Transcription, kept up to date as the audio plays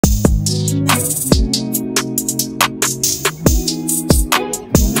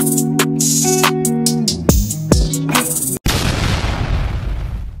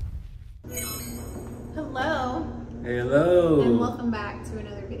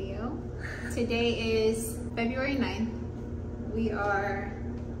Today is February 9th. We are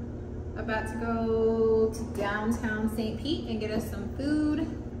about to go to downtown St. Pete and get us some food.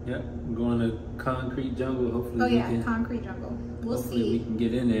 Yep, we're going to Concrete Jungle. Hopefully Concrete Jungle. We'll hopefully see. we can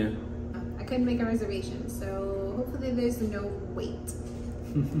get in there. I couldn't make a reservation, so hopefully there's no wait.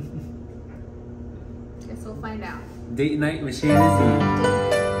 Guess we'll find out. Date night with Shan and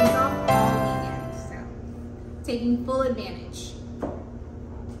Z. It's off all weekend, so taking full advantage.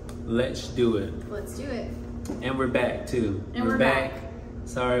 Let's do it. Let's do it. And we're back too. And we're back.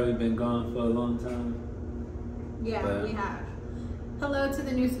 Sorry we've been gone for a long time. Yeah, but we have. Hello to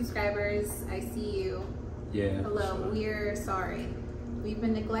the new subscribers. I see you. Yeah. Hello. Sure. We're sorry. We've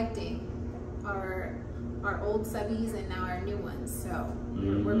been neglecting our old subbies and now our new ones. So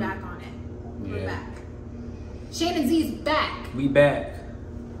we're back on it. We're back. Shan and Z's back. We back.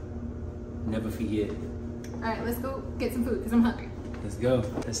 Never forget. All right, let's go get some food because I'm hungry. Let's go.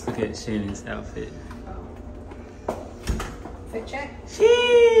 Let's look at Shannon's outfit. Fit check.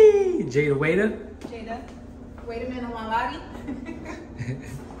 Shee! Jada Waiter. Jada. Wait a minute on my body.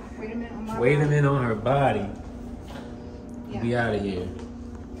 Wait a minute on my body. Wait a minute on her body. Yeah. We out of here.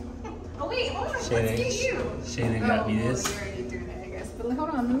 Oh wait, hold on. Shannon, Let's get you. Shannon got me this. You already threw that, I guess. But hold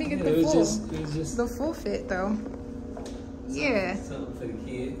on, let me get the It full. was just The full fit though. Yeah. something for the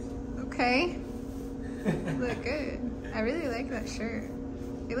kids. Okay. Look good. I really like that shirt.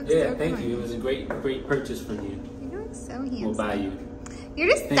 It looks Yeah, so thank good. you. It was a great purchase from you. You look so handsome. We'll buy you. You're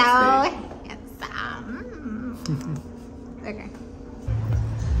just Thanks, so handsome. Okay.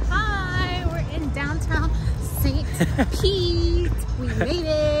 Hi, we're in downtown St. Pete. We made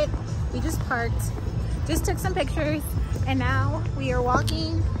it. We just parked, just took some pictures, and now we are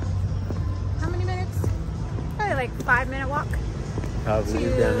walking. How many minutes? Probably like 5-minute walk. Probably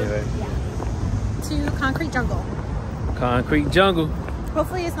down there. Yeah. To Concrete Jungle. Concrete Jungle.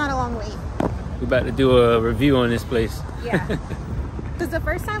 Hopefully it's not a long wait. We're about to do a review on this place. Yeah. Because the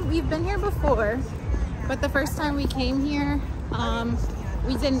first time, we've been here before, but the first time we came here,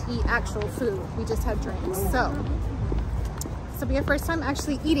 we didn't eat actual food. We just had drinks. So this will be our first time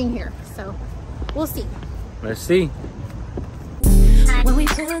actually eating here. So we'll see. Let's see. When we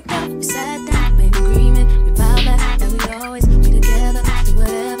took up, we sat down, made an agreement. We vowed that we'd always be together, do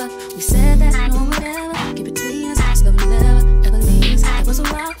whatever. We said that no one would ever get between us, so that we never ever leave us. It was a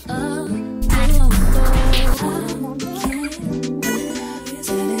while ago.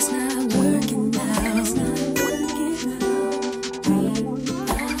 Till it's not working out.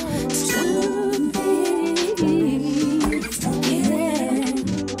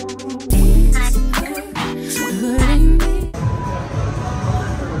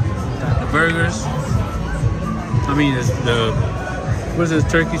 Burgers. I mean, what's this,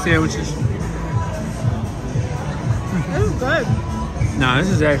 turkey sandwiches? This is good. Nah, this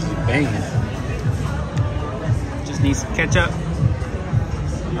is actually banging. Just need some ketchup.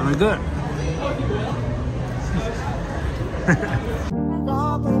 And we're good.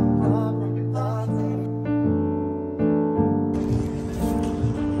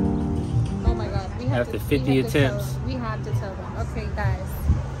 Oh my God. We have After 50 attempts. We have to tell them. Okay, guys.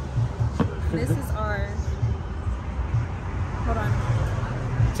 This is our, hold on.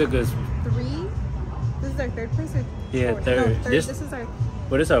 Took us, 3? This is our third place or yeah, fourth? third. No, third. This is our,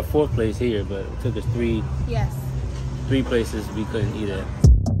 well, this is our 4th place here, but it took us three yes. places we couldn't eat at.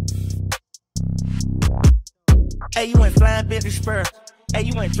 Hey, you went flying big as spur. Hey,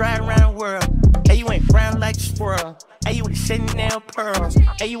 you went driving around the world. Hey, you went brown like a squirrel. Hey, you went Chanel pearls.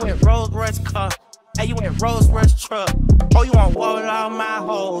 Hey, you went Rolls Royce car. Hey, you went Rolls Royce truck. Oh, you want to wall it all my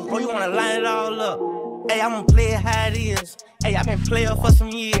holes. Oh, you want to line it all up. Hey, I'm gonna play it how it is. Hey, I've been playing for some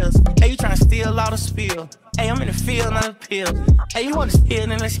years. Hey, you trying to steal all the spill. Hey, I'm in the field, not a pill. Hey, you want to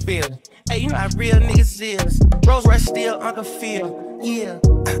steal in the spill. Hey, you know how real niggas is. Rolls Royce still Uncle Phil. Yeah.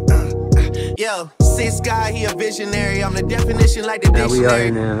 Yo, sis guy, he a visionary. I'm the definition like the Now we are dictionary.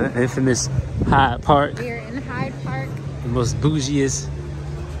 in the infamous Hyde Park. We're in Hyde Park. The most bougiest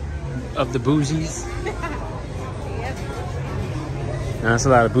of the bougies. Yep. Now, there's a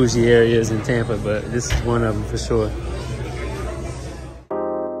lot of bougie areas in Tampa, but this is one of them for sure.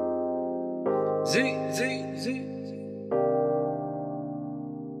 Z.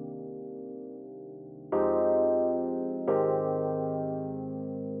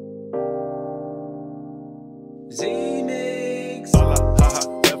 Z-Mix.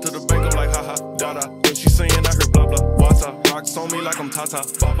 Left to the bank, I'm like, haha, da-da. When she saying, I heard blah, blah, wata. Rocks on me like I'm Tata,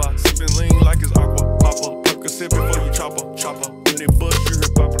 Baba. Sipping lean like it's aqua, Papa. Percocet before you chopper. When it bust, you hear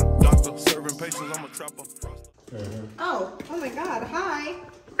Papa. Doctor, serving patients, I'm a trapper. Oh my God, hi.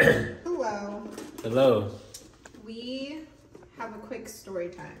 Hello. Hello. We have a quick story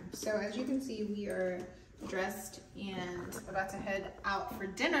time. So as you can see, we are dressed and about to head out for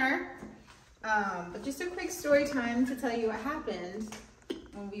dinner. But just a quick story time to tell you what happened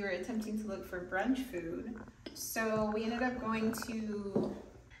when we were attempting to look for brunch food. So we ended up going to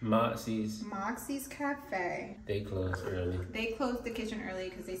Moxie's Cafe. They closed early. They closed the kitchen early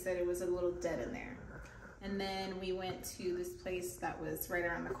because they said it was a little dead in there. And then we went to this place that was right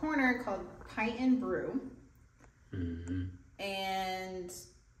around the corner called Pint and Brew. And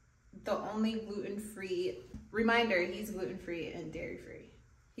the only gluten-free, reminder, he's gluten-free and dairy-free.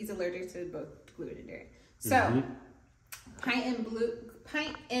 He's allergic to both gluten and dairy. So, Pint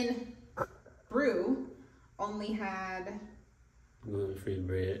and Brew only had gluten-free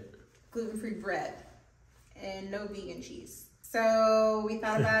bread and no vegan cheese. So we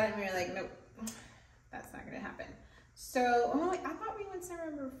thought about it and we were like, nope, that's not gonna happen. So, oh, I thought we went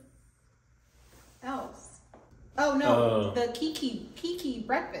somewhere else. Oh no, the Kiki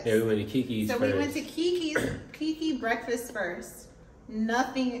breakfast. Yeah, we went to Kiki's So first. we went to Kiki breakfast first.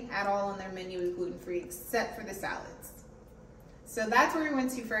 Nothing at all on their menu was gluten-free except for the salads. So that's where we went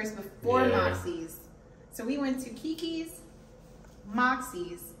to first before Moxie's. So we went to Kiki's,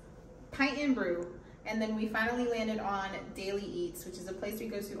 Moxie's, Pint and Brew, and then we finally landed on Daily Eats, which is a place we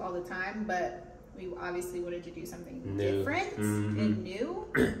go to all the time, but we obviously wanted to do something different and new.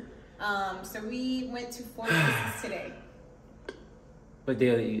 So we went to 4 places today. But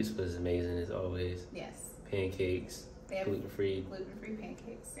Daily Eats was amazing as always. Yes. Pancakes, gluten-free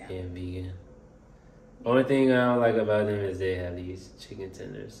pancakes, yeah. and vegan. Only thing I don't like about them is they have these chicken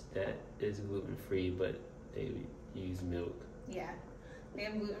tenders that is gluten-free, but they use milk. Yeah. They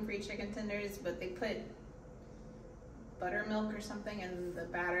have gluten-free chicken tenders, but they put buttermilk or something in the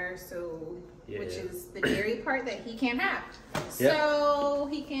batter, so which is the dairy part that he can't have. So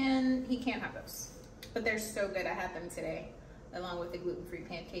he can't have those. But they're so good. I had them today along with the gluten-free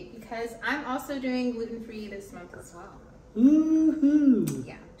pancake because I'm also doing gluten-free this month as well. Woohoo!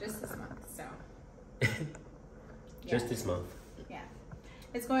 Yeah, just this month. So just this month. Yeah.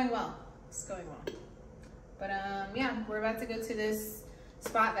 It's going well. It's going well. But yeah, we're about to go to this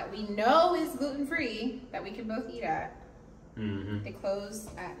spot that we know is gluten-free that we can both eat at. They close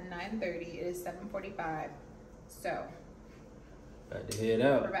at 9:30. It is 7:45. So about to head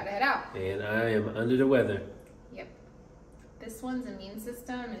out. We're about to head out. And I am under the weather. Yep. This one's immune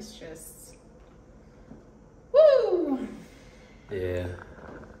system is just woo. Yeah.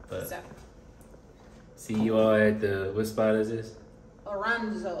 But see you all at the, what spot is this?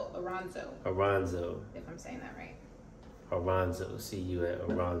 Aranzo. If I'm saying that right. Aranzo. See you at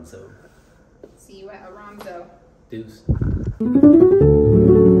Aranzo. See you at Aranzo. Deuce.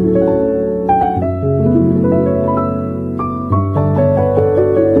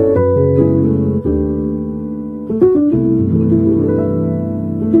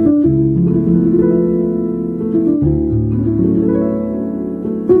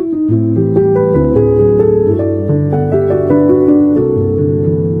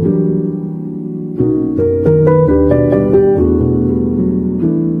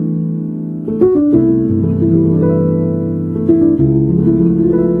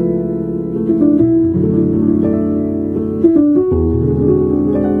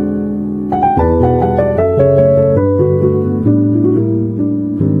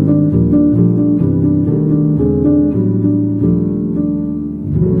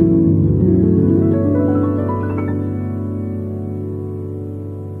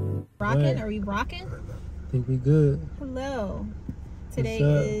 Are we rocking? I think we good. Hello. Today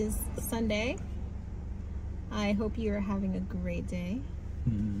is Sunday. I hope you are having a great day.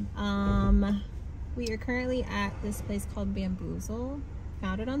 We are currently at this place called Bamboozle.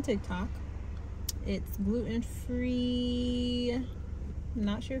 Found it on TikTok. It's gluten-free. I'm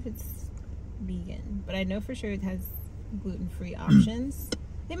not sure if it's vegan, but I know for sure it has gluten-free options.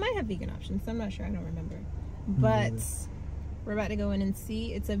 They might have vegan options. I'm not sure. I don't remember. But we're about to go in and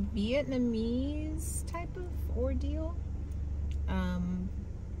see. It's a Vietnamese type of ordeal.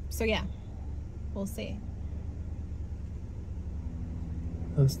 So yeah, we'll see.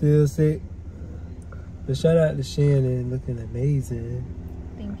 I'm still sick. But shout out to Shan, looking amazing.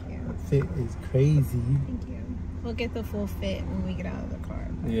 Thank you. Fit is crazy. Thank you. We'll get the full fit when we get out of the car.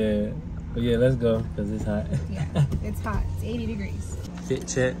 Yeah. But yeah, let's go because it's hot. Yeah, it's hot. It's 80 degrees. Fit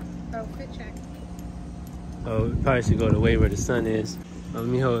check. Oh, fit check. Oh, we probably should go the way where the sun is. Let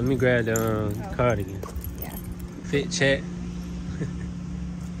me grab the cardigan. Yeah. Fit check.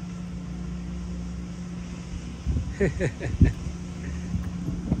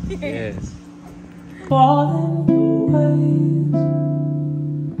 Yes. Falling away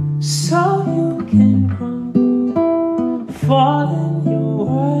so you can crumble. fall in your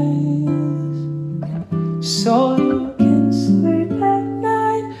ways, so you can sleep at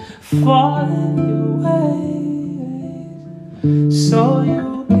night. Fall in your ways, so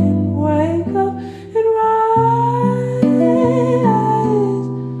you can wake up and rise.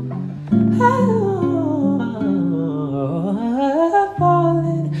 Fall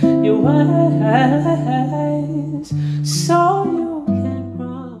in your ways, so you can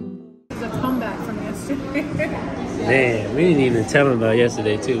grow. It's a comeback from yesterday. Man, we didn't even tell them about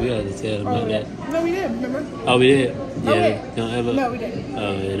yesterday too. We had to tell them about that. No, we did, remember? Oh, we did. Yeah, yeah. don't ever. No, we didn't.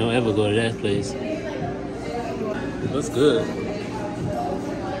 Oh, yeah, don't ever go to that place. Looks good.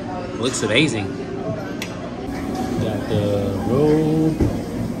 Looks amazing. Got the roll,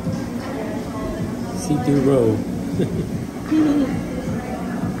 see-through roll.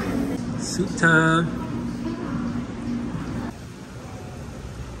 Soup time.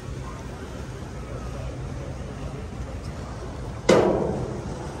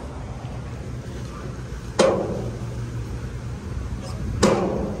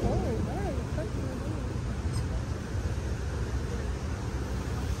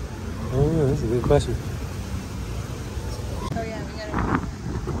 Oh, that's a good question. Oh yeah, we gotta.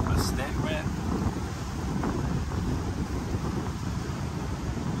 A snack wrap.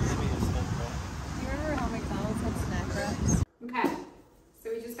 Do you remember how McDonald's had snack wraps? Okay, so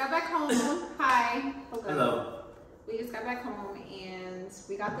we just got back home. Hi. Hello. We just got back home and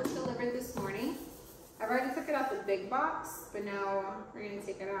we got this delivered this morning. I've already took it out the big box, but now we're gonna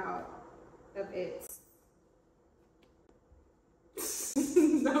take it out of its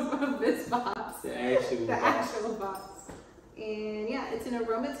of this box. The actual box. And yeah, it's an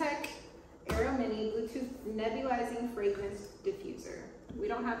Aromatech Aero Mini Bluetooth nebulizing fragrance diffuser. We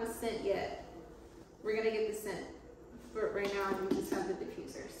don't have a scent yet. We're gonna get the scent, but right now we just have the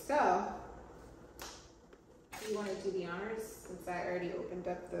diffuser. So, you want to do the honors since I already opened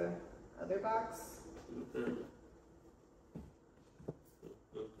up the other box? Mm-hmm.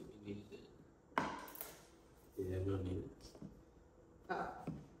 Yeah, we don't need it. Oh,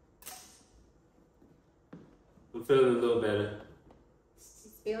 I'm feeling a little better.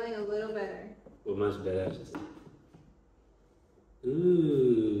 she's feeling a little better. Well, much better, I should say.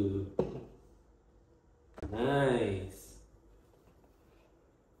 Ooh. Nice.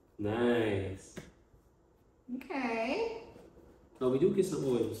 Nice. Okay. Oh, we do get some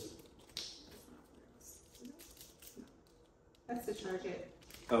oils. That's to charge it.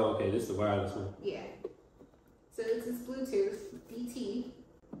 Oh, okay, this is the wireless one. Yeah. So this is Bluetooth, BT.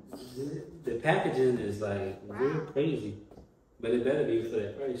 The packaging is like real Wow. crazy. But it better be for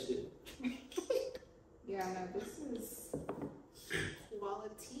that price shit. Yeah, no, this is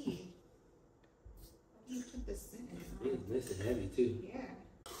quality. How do you put this in? It's nice and heavy too. Yeah.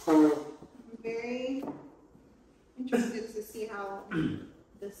 I'm very interested to see how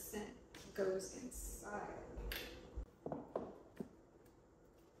the scent goes inside.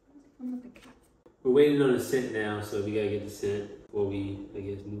 Come with the cat. We're waiting on the scent now, so we gotta get the scent before we, I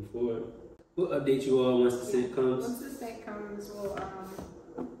guess, move forward. We'll update you all once the scent comes. Once the scent comes,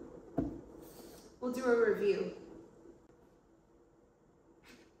 we'll do a review.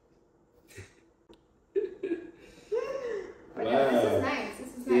 But no, this is nice. This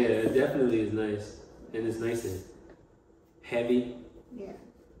is nice. Yeah, it definitely is nice. And it's nice and heavy. Yeah.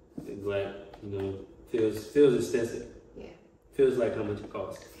 It's like, you know, feels expensive. Yeah. Feels like how much it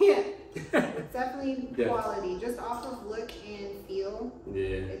costs. Yeah. It's definitely quality. Just off of look and feel.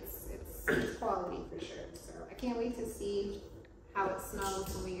 Yeah. It's quality for sure. So I can't wait to see how it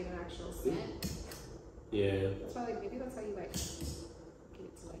smells when we get an actual scent. Yeah. That's why, like, maybe that's how you like get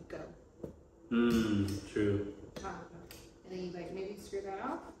it to like go. True. I don't know. And then you like maybe screw that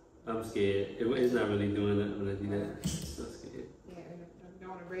off. I'm scared. It's not really doing that when I do that. I'm scared. Yeah, I don't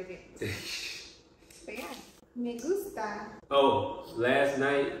want to break it. But yeah, me gusta. Oh, last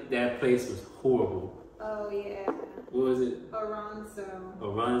night that place was horrible. Oh yeah. What was it? Oronzo.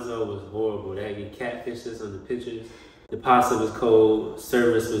 Was horrible. They had to catfish us on the pictures. The pasta was cold.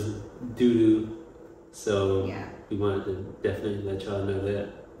 Service was doo-doo. So Yeah. we wanted to definitely let y'all know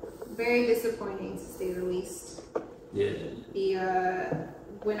that. Very disappointing to say the least. Yeah.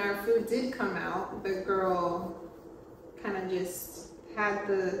 When our food did come out, the girl kind of just had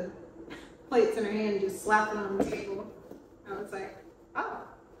the plates in her hand and just slapped them on the table. I was like, oh.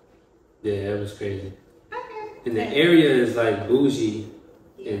 Yeah, that was crazy. Okay. And the area is like bougie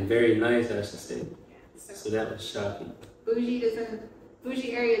Yeah. and very nice, I should say. Yeah, So that was shocking. bougie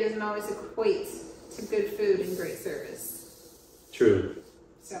area doesn't always equate to good food and great service. True.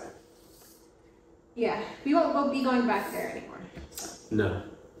 So, yeah, we won't be going back there anymore. So. No.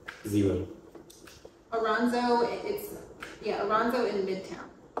 Zero. Oronzo, Yeah, Alonzo in Midtown.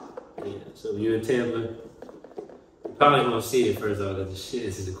 Yeah, so if you're in Tampa, you probably won't see it first off because the shit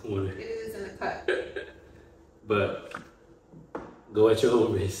is in the corner. It is in the cut. But go at your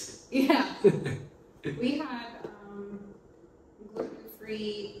own risk. Yeah. We had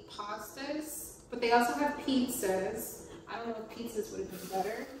gluten-free pastas, but they also have pizzas. I don't know if pizzas would have been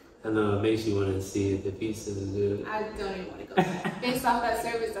better. I know it makes you want to see if the pizza is good. I don't even want to go back. Based off that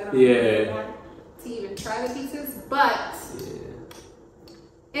service, I don't Yeah. really want to even try the pizzas. But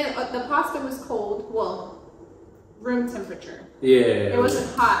the pasta was cold. Well, room temperature. Yeah. It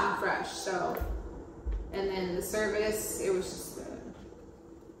wasn't hot and fresh, so. And then the service, it was just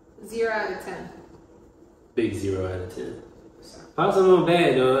 0 out of 10. Big 0 out of 10. So, Pasta wasn't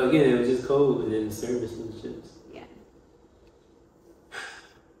bad though. Again, it was just cold, and then the service was just. yeah.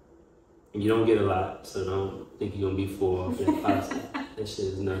 You don't get a lot, so don't think you're gonna be full off that pasta. That shit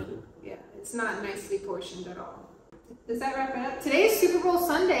is nothing. Yeah, it's not nicely portioned at all. Does that wrap it up? Today is Super Bowl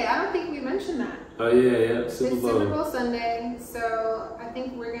Sunday. I don't think we mentioned that. Oh yeah, Super It's Bowl. Super Bowl Sunday, so I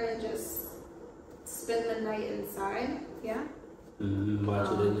think we're gonna just spend the night inside. Yeah.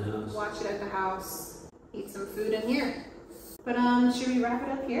 Watch it in the house. Watch it at the house. Eat some food in here. But should we wrap it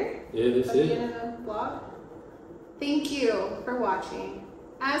up here? Yeah, that's At the it. end of the vlog. Thank you for watching.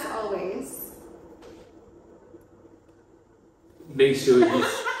 As always, Make sure you.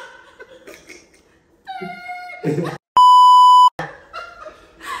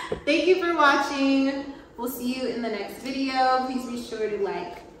 thank you for watching. We'll see you in the next video. Please be sure to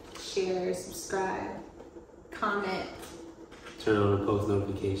like, share, subscribe, comment. Turn on the post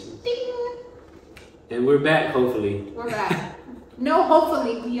notifications. Ding! And we're back, hopefully. We're back. No,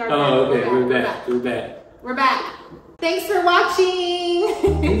 hopefully we are back. Oh, okay, we're back. We're back. We're back. Thanks for watching.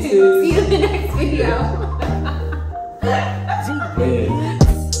 Thanks, See you in the next video. Yeah.